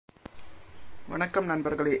வணக்கம்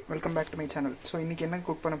நண்பர்களே, welcome back to my channel. So இன்றைக்கி என்ன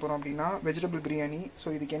குக் பண்ண போகிறோம் அப்படின்னா வெஜிடபிள் பிரியாணி. ஸோ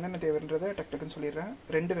இதுக்கு என்னென்ன தேவைன்றதை டக்குன்னு சொல்லிடுறேன்.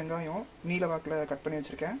 2 வெங்காயம் நீல வாக்கில் கட் பண்ணி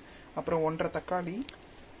வச்சுருக்கேன். அப்புறம் 1.5 தக்காளி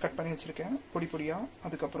கட் பண்ணி வச்சுருக்கேன் பொடி பொடியாக.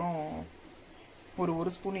 அதுக்கப்புறம்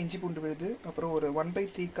ஒரு ஸ்பூன் இஞ்சி பூண்டு விழுது. அப்புறம் ஒரு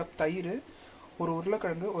 1/3 கப் தயிர், ஒரு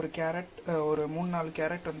உருளைக்கிழங்கு, ஒரு கேரட், ஒரு 3-4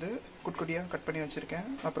 கேரட் வந்து குட்டியாக கட் பண்ணி வச்சுருக்கேன்.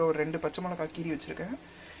 அப்புறம் ஒரு 2 பச்சை மிளகாய் கீரி வச்சுருக்கேன்.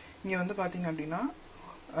 இங்கே வந்து பார்த்திங்க அப்படின்னா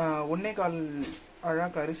 1.25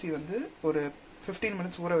 அழாக்கு அரிசி வந்து ஒரு 15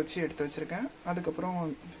 மினிட்ஸ் ஊற வச்சு எடுத்து வச்சுருக்கேன். அதுக்கப்புறம்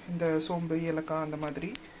இந்த சோம்பு, ஏலக்காய் அந்த மாதிரி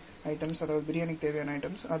ஐட்டம்ஸ், அதாவது பிரியாணிக்கு தேவையான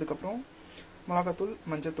ஐட்டம்ஸ். அதுக்கப்புறம் மிளகாத்தூள்,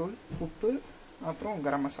 மஞ்சத்தூள், உப்பு, அப்புறம்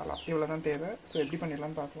கரம் மசாலா, இவ்வளோ தான் தேவை. ஸோ எப்படி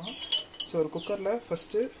பண்ணிடலான்னு பார்க்கலாம். ஸோ ஒரு குக்கரில்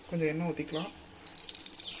ஃபஸ்ட்டு கொஞ்சம் எண்ணெய் ஊற்றிக்கலாம்.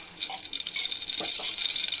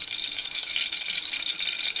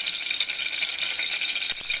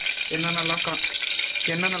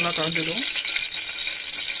 எண்ணெய் நல்லா காஞ்சதும்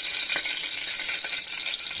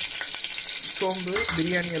சோம்பு,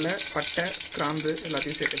 பிரியாணி இலை, பட்டை, கிராம்பு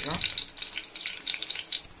எல்லாத்தையும் சேர்த்துக்கலாம்.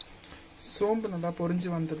 சோம்பு நல்லா பொரிஞ்சு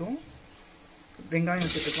வந்ததும்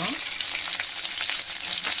வெங்காயம் சேர்த்துக்கலாம்.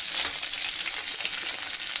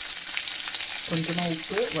 கொஞ்சமாக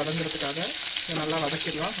உப்பு வதங்குறதுக்காக இதை நல்லா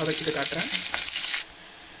வதக்கிட்டு காட்டுறேன்.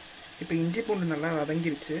 இப்போ இஞ்சி பூண்டு நல்லா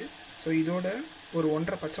வதங்கிருச்சு. ஸோ இதோட ஒரு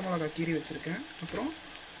 1.5 பச்சை மிளகாய் கீரி வச்சுருக்கேன். அப்புறம்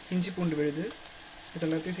இஞ்சி பூண்டு விழுது,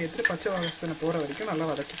 இதெல்லாத்தையும் சேர்த்துட்டு பச்சை வாசனை போகிற வரைக்கும் நல்லா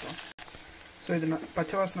வதக்கிக்கலாம். ஸோ இது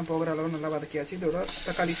பச்சை வாசனை போகிற அளவு நல்லா வதக்கியாச்சு. இதோட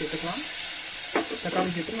தக்காளி சேர்த்துக்கலாம்.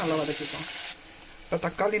 தக்காளி சேர்த்து நல்லா வதக்கிக்கலாம். இப்போ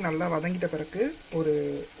தக்காளி நல்லா வதங்கிட்ட பிறகு ஒரு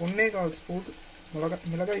 1.25 ஸ்பூன்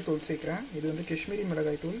மிளகாய் தூள் சேர்க்குறேன். இது வந்து காஷ்மீரி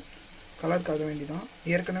மிளகாய் தூள், கலருக்காக வேண்டி தான்.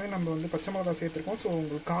 ஏற்கனவே நம்ம வந்து பச்சை மிளகாய் சேர்த்துருக்கோம். ஸோ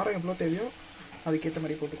உங்களுக்கு காரம் எவ்வளோ தேவையோ அதுக்கேற்ற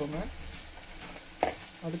மாதிரி போட்டுக்கோங்க.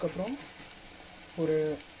 அதுக்கப்புறம் ஒரு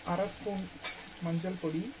 1/2 ஸ்பூன் மஞ்சள்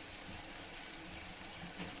பொடி,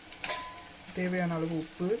 தேவையான அளவு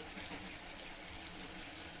உப்பு.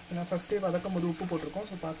 ஏன்னா ஃபஸ்ட்டே வதக்கும் போது உப்பு போட்டிருக்கோம்,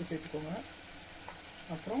 ஸோ பார்த்து சேர்த்துக்கோங்க.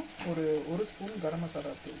 அப்புறம் ஒரு ஸ்பூன் கரம்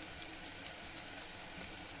மசாலா தூள்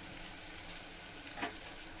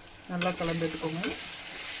நல்லா கலந்துட்டுக்கோங்க.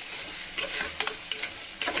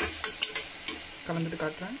 கலந்துட்டு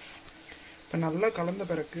காட்டுறேன். இப்போ நல்லா கலந்த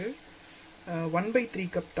பிறகு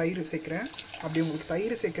 1/3 கப் தயிர் சேர்க்குறேன். அப்படி உங்களுக்கு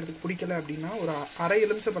தயிர் சேர்க்குறதுக்கு பிடிக்கல அப்படின்னா ஒரு அரை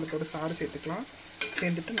எலுமிச்சை பழத்தோட சாறு சேர்த்துக்கலாம்.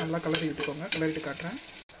 சேர்ந்துட்டு நல்லா கிளறி விட்டு காட்டுறேன்.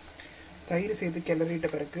 தயிர் சேர்த்து கிளறிட்ட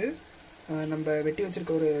பிறகு நம்ம வெட்டி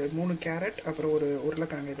வச்சுருக்க ஒரு 3 கேரட், அப்புறம் ஒரு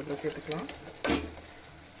உருளைக்கிழங்கு இதில் சேர்த்துக்கலாம்.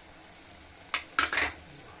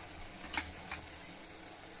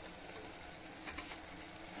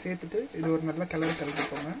 சேர்த்துட்டு இது ஒரு நல்ல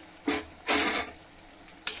கிளறிக்கோங்க.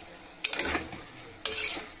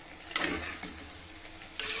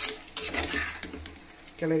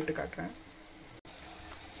 கிளறிட்டு காட்டுறேன்.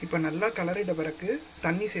 இப்போ நல்லா கிளறிட்ட பிறகு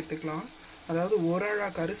தண்ணி சேர்த்துக்கலாம். அதாவது 1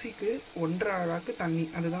 அழாக்கு அரிசிக்கு 1.5 அழாக்கு தண்ணி,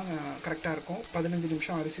 அதுதான் கரெக்டாக இருக்கும். 15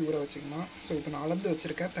 நிமிஷம் அரிசி ஊற வச்சுக்கலாம். ஸோ இப்போ நான் அளந்து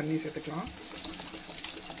வச்சுருக்கேன். தண்ணி சேர்த்துக்கலாம்.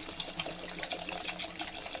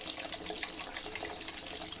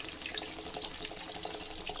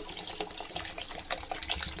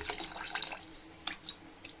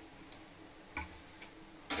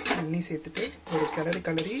 தண்ணி சேர்த்துட்டு ஒரு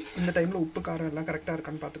கிளறி இந்த டைமில் உப்பு காரம் எல்லாம் கரெக்டாக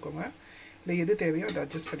இருக்கான்னு பார்த்துக்கோங்க. இல்லை எது தேவையோ அதை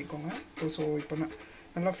அட்ஜஸ்ட் பண்ணிக்கோங்க. ஸோ இப்போ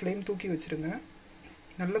நல்லா ஃப்ளேம் தூக்கி வச்சுருங்க.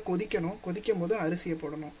 நல்லா கொதிக்கணும். கொதிக்கும் போது அரிசியை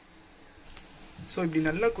போடணும். ஸோ இப்படி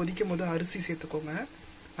நல்லா கொதிக்கும் போது அரிசி சேர்த்துக்கோங்க.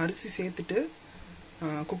 அரிசி சேர்த்துட்டு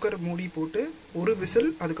குக்கர் மூடி போட்டு ஒரு விசில்,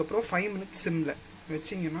 அதுக்கப்புறம் 5 மினிட்ஸ் சிம்மில்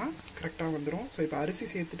வச்சிங்கன்னா கரெக்டாக வந்துடும். ஸோ இப்போ அரிசி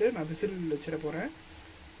சேர்த்துட்டு நான் விசில் வச்சிட போகிறேன்.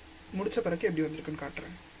 முடித்த பிறகு எப்படி வந்திருக்குன்னு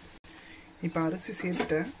காட்டுறேன். இப்போ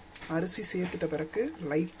அரிசி சேர்த்துட்ட பிறகு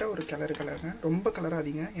லைட்டாக ஒரு கிளறுங்க. ரொம்ப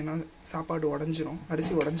கிளறாதீங்க, ஏன்னா சாப்பாடு உடஞ்சிரும்,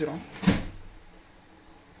 அரிசி உடஞ்சிரும்.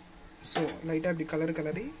 ஸோ லைட்டாக இப்படி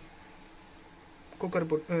கிளறி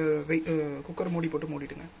குக்கர் மூடி போட்டு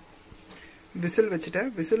மூடிடுங்க. விசில்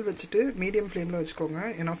வச்சுட்டு மீடியம் ஃப்ளேமில் வச்சுக்கோங்க.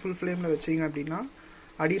 ஏன்னா ஃபுல் ஃப்ளேமில் வச்சிங்க அப்படின்னா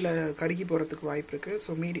அடியில் கருகி போகிறதுக்கு வாய்ப்பு இருக்குது.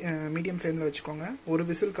 ஸோ மீடியம் ஃப்ளேமில் வச்சுக்கோங்க. ஒரு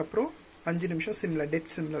விசிலுக்கு அப்புறம் 5 நிமிஷம்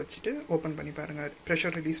டெட் சிம்மில் வச்சுட்டு ஓப்பன் பண்ணி பாருங்கள்,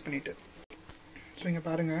 ப்ரெஷர் ரிலீஸ் பண்ணிவிட்டு. ஸோ இங்கே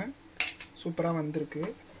பாருங்கள், சூப்பராக வந்திருக்கு.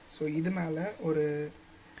 ஸோ இது மேலே ஒரு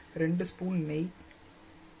 2 ஸ்பூன் நெய்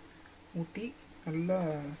ஊற்றி நல்லா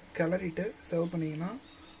கிளறிட்டு சர்வ் பண்ணிங்கன்னா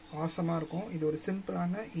ஆசமாக இருக்கும். இது ஒரு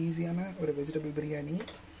சிம்பிளான ஈஸியான ஒரு வெஜிடபிள் பிரியாணி.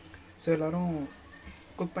 ஸோ எல்லோரும்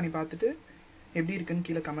குக் பண்ணி பார்த்துட்டு எப்படி இருக்குன்னு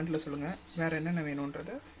கீழே கமெண்ட்டில் சொல்லுங்கள். வேறு என்னென்ன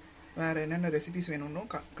வேணுன்றதை, வேறு என்னென்ன ரெசிபிஸ் வேணும்னு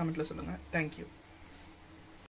கமெண்ட்டில் சொல்லுங்கள். தேங்க்யூ.